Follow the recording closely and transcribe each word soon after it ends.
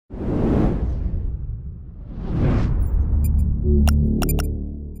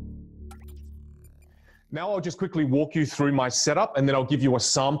Now I'll just quickly walk you through my setup, and then I'll give you a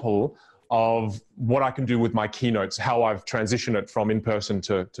sample of what I can do with my keynotes, how I've transitioned it from in-person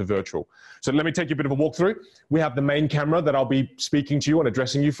to virtual. So let me take you a bit of a walkthrough. We have the main camera that I'll be speaking to you and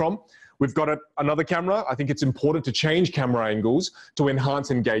addressing you from. We've got another camera. I think it's important to change camera angles to enhance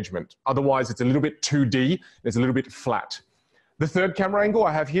engagement. Otherwise, it's a little bit 2D, it's a little bit flat. The third camera angle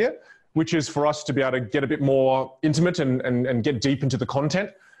I have here, which is for us to be able to get a bit more intimate and get deep into the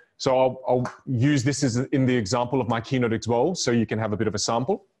content. So I'll use this as in the example of my keynote as well, so you can have a bit of a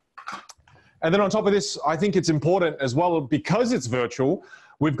sample. And then on top of this, I think it's important as well, because it's virtual,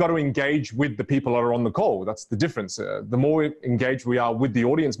 we've got to engage with the people that are on the call. That's the difference. The more engaged we are with the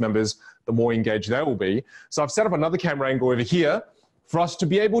audience members, the more engaged they will be. So I've set up another camera angle over here for us to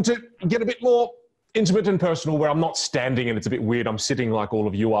be able to get a bit more intimate and personal, where I'm not standing and it's a bit weird. I'm sitting like all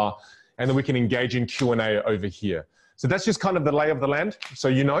of you are, and then we can engage in Q&A over here. So that's just kind of the lay of the land, so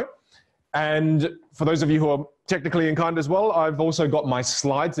you know. And for those of you who are technically inclined as well, I've also got my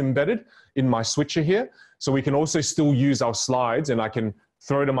slides embedded in my switcher here. So we can also still use our slides, and I can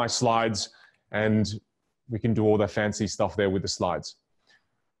throw to my slides and we can do all the fancy stuff there with the slides.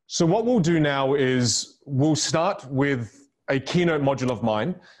 So what we'll do now is we'll start with a keynote module of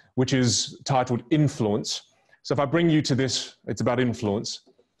mine, which is titled Influence. So if I bring you to this, it's about influence.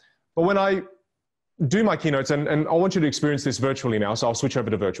 But when I do my keynotes, and I want you to experience this virtually now, so I'll switch over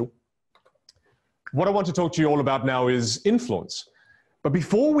to virtual. What I want to talk to you all about now is influence. But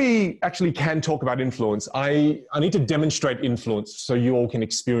before we actually can talk about influence, I need to demonstrate influence so you all can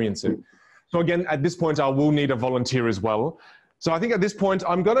experience it. So again, at this point, I will need a volunteer as well. So I think at this point,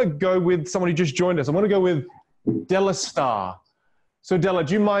 I'm going to go with someone who just joined us. I'm going to go with Della Star. So Della,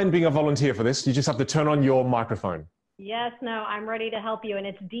 do you mind being a volunteer for this? You just have to turn on your microphone. Yes, no, I'm ready to help you, and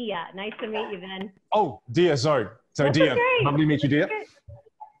it's Dia. Nice to meet you, Vin. Oh, Dia, sorry. So That's Dia, okay. lovely to meet you, Dia.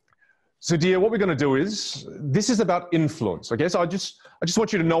 So Dia, what we're going to do is, this is about influence, okay? So I just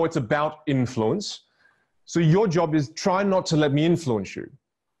want you to know it's about influence. So your job is try not to let me influence you.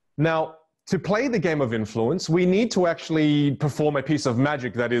 Now, to play the game of influence, we need to actually perform a piece of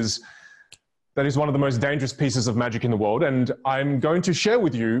magic that is one of the most dangerous pieces of magic in the world. And I'm going to share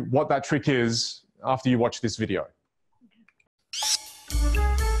with you what that trick is after you watch this video.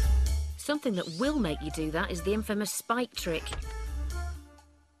 Something that will make you do that is the infamous spike trick.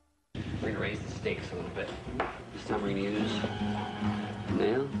 We're going to raise the stakes a little bit. This time we're going to use a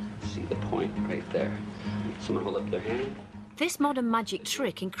nail. See the point right there. Someone hold up their hand. This modern magic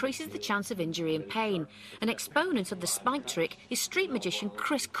trick increases the chance of injury and pain. An exponent of the spike trick is street magician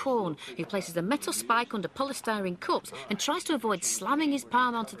Chris Korn, who places a metal spike under polystyrene cups and tries to avoid slamming his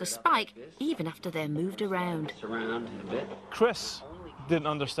palm onto the spike even after they're moved around. Around a bit. Chris didn't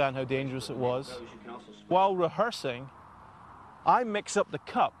understand how dangerous it was. While rehearsing, I mix up the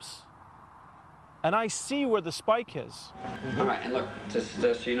cups and I see where the spike is. All right, and look, just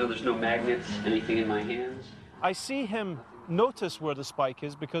so you know, there's no magnets, anything in my hands. I see him notice where the spike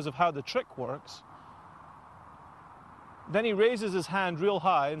is because of how the trick works. Then he raises his hand real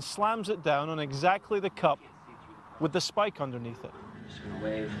high and slams it down on exactly the cup with the spike underneath it. Just gonna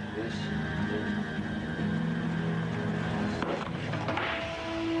wave this.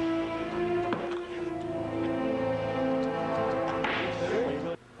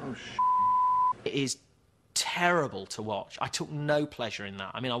 Oh, it is terrible to watch. I took no pleasure in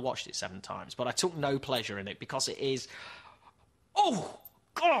that. I mean, I watched it 7 times, but I took no pleasure in it because it is... Oh,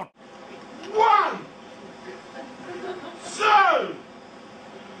 God! 1, 2,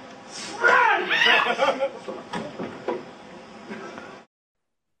 3!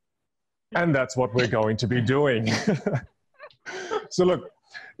 And that's what we're going to be doing. So look,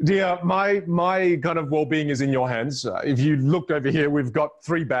 Dia, my kind of well-being is in your hands. If you look over here, we've got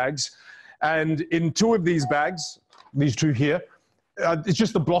 3 bags. And in 2 of these bags, these 2 here, it's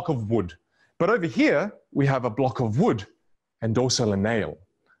just a block of wood. But over here, we have a block of wood and also a nail,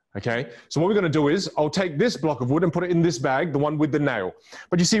 okay? So what we're gonna do is, I'll take this block of wood and put it in this bag, the one with the nail.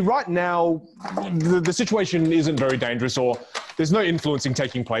 But you see, right now, the situation isn't very dangerous, or there's no influencing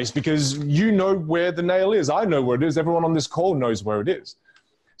taking place because you know where the nail is. I know where it is. Everyone on this call knows where it is.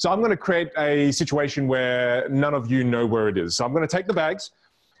 So I'm gonna create a situation where none of you know where it is. So I'm gonna take the bags,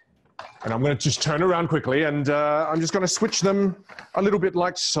 and I'm going to just turn around quickly, and I'm just going to switch them a little bit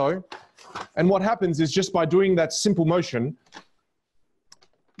like so. And what happens is, just by doing that simple motion,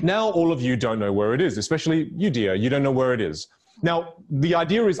 now all of you don't know where it is, especially you, Dia. You don't know where it is. Now, the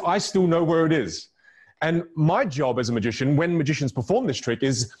idea is I still know where it is. And my job as a magician, when magicians perform this trick,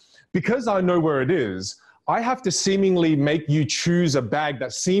 is because I know where it is, I have to seemingly make you choose a bag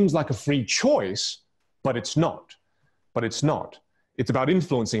that seems like a free choice, but it's not. But it's not. It's about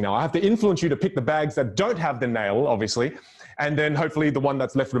influencing now. I have to influence you to pick the bags that don't have the nail, obviously, and then hopefully the one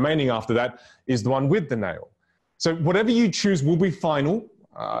that's left remaining after that is the one with the nail. So whatever you choose will be final.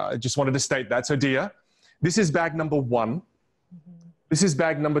 I just wanted to state that. So Dia, this is bag number 1. This is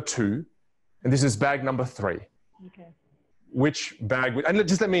bag number 2. And this is bag number 3. Okay. Which bag? And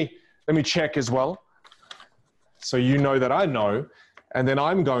just let me check as well. So you know that I know. And then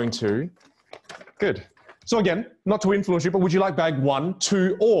I'm going to, good. So again, not to influence you, but would you like bag 1,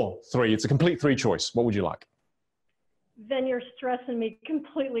 2, or 3? It's a complete 3 choice. What would you like? Then you're stressing me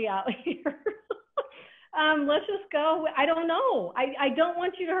completely out here. Let's just go. I don't know. I don't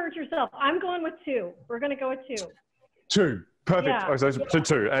want you to hurt yourself. I'm going with 2. We're going to go with 2. 2. Perfect. Yeah. Oh, so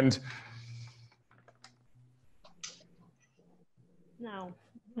 2. And no.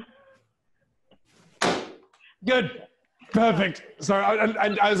 good. Perfect. So,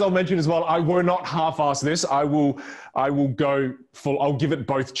 and as I'll mention as well, I will not half-ass this. I will go full. I'll give it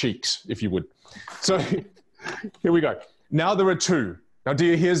both cheeks, if you would. So here we go. Now there are 2. Now,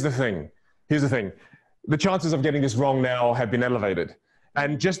 dear, here's the thing. Here's the thing. The chances of getting this wrong now have been elevated.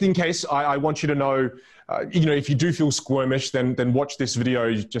 And just in case, I want you to know, if you do feel squirmish, then watch this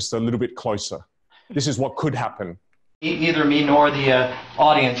video just a little bit closer. This is what could happen. Neither me nor the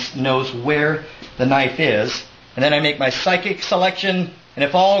audience knows where the knife is. And then I make my psychic selection, and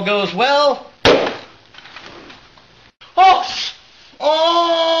if all goes well... Oh!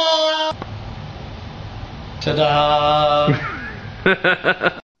 Oh! Ta-da!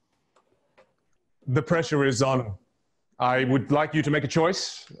 The pressure is on. I would like you to make a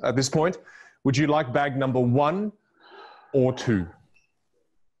choice at this point. Would you like bag number 1 or 2?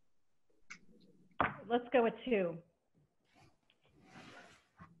 Let's go with 2.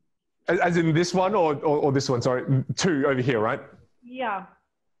 As in this one or this one? Sorry, 2 over here, right? Yeah.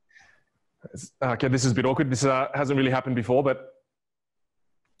 Okay, this is a bit awkward. This hasn't really happened before, but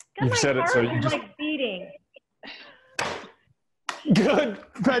you've said it, so you just... like beating. Good,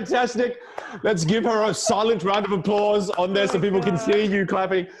 fantastic. Let's give her a silent round of applause on there so people can see you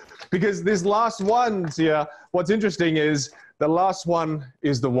clapping. Because this last one, Tia, what's interesting is the last one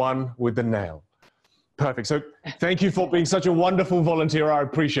is the one with the nail. Perfect. So thank you for being such a wonderful volunteer. I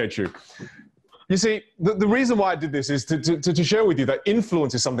appreciate you. You see, the reason why I did this is to share with you that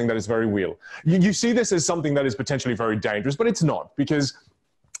influence is something that is very real. You see this as something that is potentially very dangerous, but it's not, because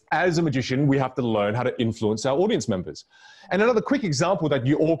as a magician, we have to learn how to influence our audience members. And another quick example that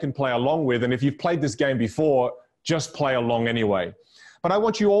you all can play along with, and if you've played this game before, just play along anyway. But I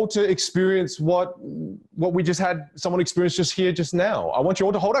want you all to experience what we just had someone experience just now. I want you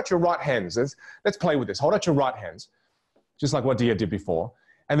all to hold out your right hands. Let's play with this. Hold out your right hands, just like what Dia did before.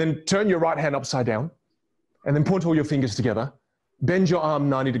 And then turn your right hand upside down. And then point all your fingers together. Bend your arm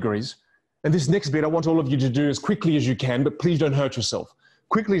 90 degrees. And this next bit, I want all of you to do as quickly as you can, but please don't hurt yourself.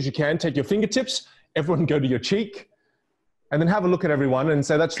 Quickly as you can, take your fingertips. Everyone go to your cheek. And then have a look at everyone and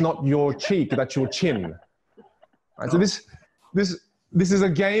say, that's not your cheek, that's your chin. Right, so this is a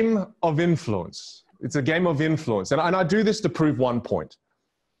game of influence. It's a game of influence. And I do this to prove one point.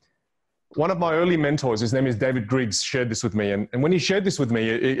 One of my early mentors, his name is David Griggs, shared this with me. And when he shared this with me,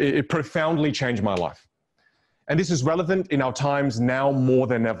 it profoundly changed my life. And this is relevant in our times now more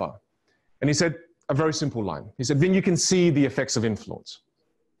than ever. And he said a very simple line. He said, Vinh, you can see the effects of influence.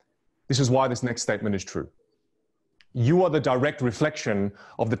 This is why this next statement is true. You are the direct reflection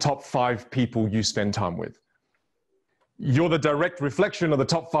of the top 5 people you spend time with. You're the direct reflection of the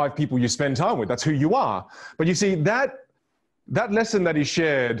top 5 people you spend time with. That's who you are. But you see, that lesson that he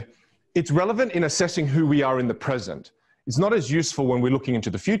shared, it's relevant in assessing who we are in the present. It's not as useful when we're looking into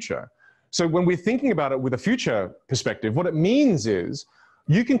the future. So when we're thinking about it with a future perspective, what it means is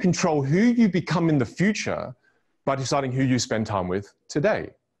you can control who you become in the future by deciding who you spend time with today.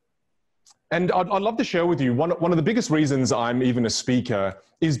 And I'd love to share with you, one of the biggest reasons I'm even a speaker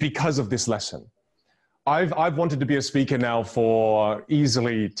is because of this lesson. I've wanted to be a speaker now for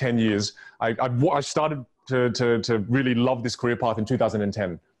easily 10 years. I started to really love this career path in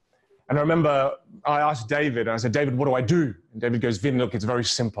 2010. And I remember I asked David, and I said, David, what do I do? And David goes, Vinh, look, it's very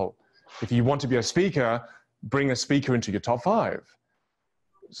simple. If you want to be a speaker, bring a speaker into your top 5.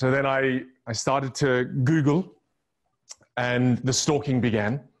 So then I started to Google, and the stalking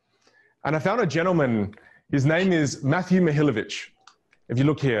began. And I found a gentleman, his name is Matthew Mihilovich. If you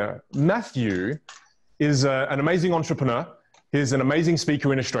look here, Matthew is an amazing entrepreneur. He's an amazing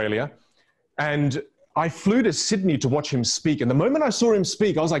speaker in Australia. And I flew to Sydney to watch him speak. And the moment I saw him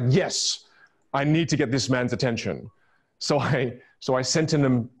speak, I was like, yes, I need to get this man's attention. So I sent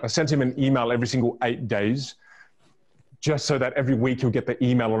him an email every single 8 days, just so that every week he'll get the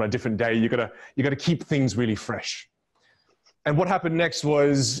email on a different day. You gotta keep things really fresh. And what happened next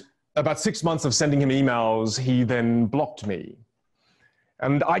was about 6 months of sending him emails, he then blocked me.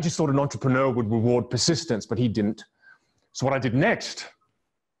 And I just thought an entrepreneur would reward persistence, but he didn't. So what I did next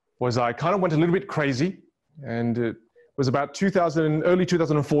was I kind of went a little bit crazy, and it was about early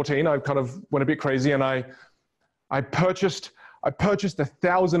 2014. I kind of went a bit crazy, and I purchased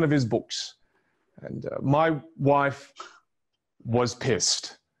 1,000 of his books. And my wife was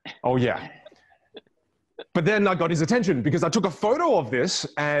pissed. Oh yeah. But then I got his attention because I took a photo of this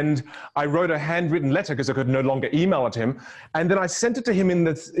and I wrote a handwritten letter because I could no longer email it to him. And then I sent it to him in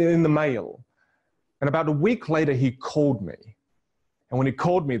the mail. And about a week later, he called me. And when he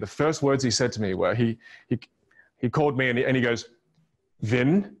called me, the first words he said to me were, he called me and he goes,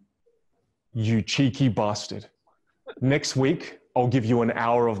 "Vin, you cheeky bastard. Next week, I'll give you an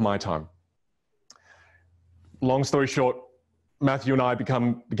hour of my time." Long story short, Matthew and I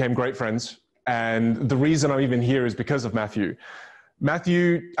became great friends. And the reason I'm even here is because of Matthew.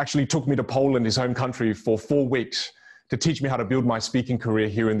 Matthew actually took me to Poland, his home country, for 4 weeks to teach me how to build my speaking career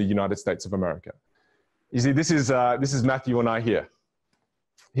here in the United States of America. You see, this is Matthew and I here.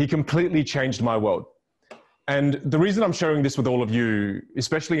 He completely changed my world. And the reason I'm sharing this with all of you,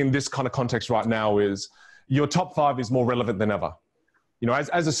 especially in this kind of context right now, is your top 5 is more relevant than ever. You know,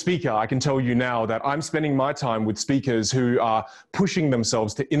 as a speaker, I can tell you now that I'm spending my time with speakers who are pushing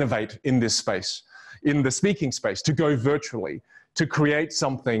themselves to innovate in this space, in the speaking space, to go virtually, to create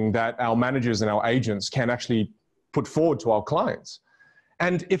something that our managers and our agents can actually put forward to our clients.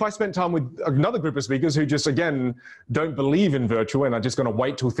 And if I spent time with another group of speakers who just, again, don't believe in virtual and are just going to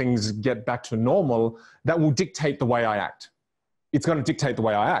wait till things get back to normal, that will dictate the way I act. It's going to dictate the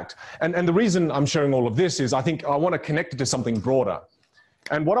way I act. And the reason I'm sharing all of this is I think I want to connect it to something broader.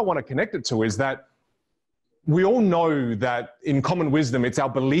 And what I want to connect it to is that we all know that in common wisdom, it's our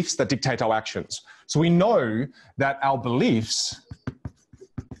beliefs that dictate our actions. So we know that our beliefs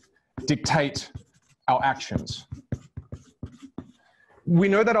dictate our actions. We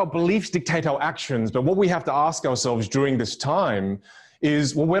know that our beliefs dictate our actions, but what we have to ask ourselves during this time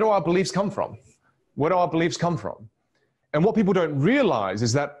is, well, where do our beliefs come from? Where do our beliefs come from? And what people don't realize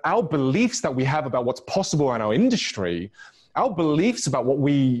is that our beliefs that we have about what's possible in our industry, our beliefs about what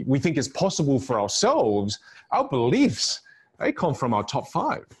we think is possible for ourselves, our beliefs, they come from our top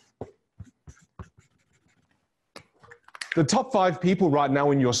 5. The top 5 people right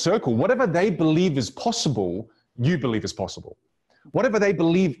now in your circle, whatever they believe is possible, you believe is possible. Whatever they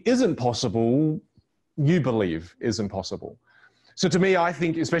believe isn't possible, you believe isn't possible. So to me, I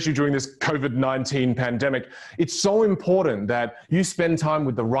think, especially during this COVID-19 pandemic, it's so important that you spend time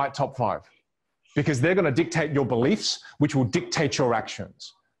with the right top 5. Because they're going to dictate your beliefs, which will dictate your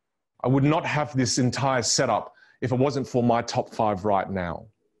actions. I would not have this entire setup if it wasn't for my top 5 right now.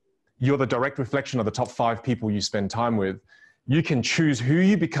 You're the direct reflection of the top 5 people you spend time with. You can choose who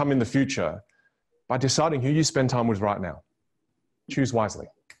you become in the future by deciding who you spend time with right now. Choose wisely.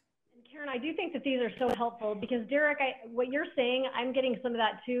 Karen, I do think that these are so helpful because Derek, what you're saying, I'm getting some of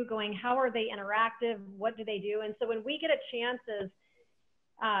that too, going, how are they interactive? What do they do? And so when we get a chance as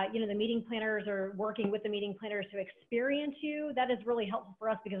you know, the meeting planners are working with the meeting planners to experience you, that is really helpful for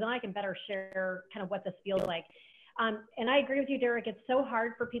us because then I can better share kind of what this feels like. And I agree with you, Derek, it's so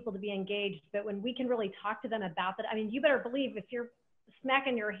hard for people to be engaged, but when we can really talk to them about that, I mean, you better believe if you're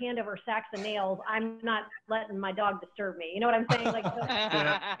smacking your hand over sacks of nails, I'm not letting my dog disturb me. You know what I'm saying? Like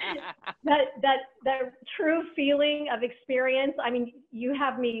that true feeling of experience. I mean, you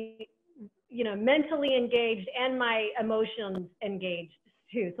have me, you know, mentally engaged and my emotions engaged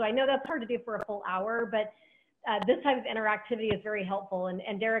too. So I know that's hard to do for a full hour, but this type of interactivity is very helpful.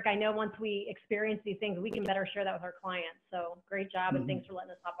 And Derek, I know once we experience these things, we can better share that with our clients. So great job, and thanks for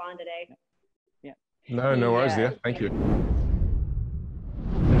letting us hop on today. No worries, yeah. Thank you.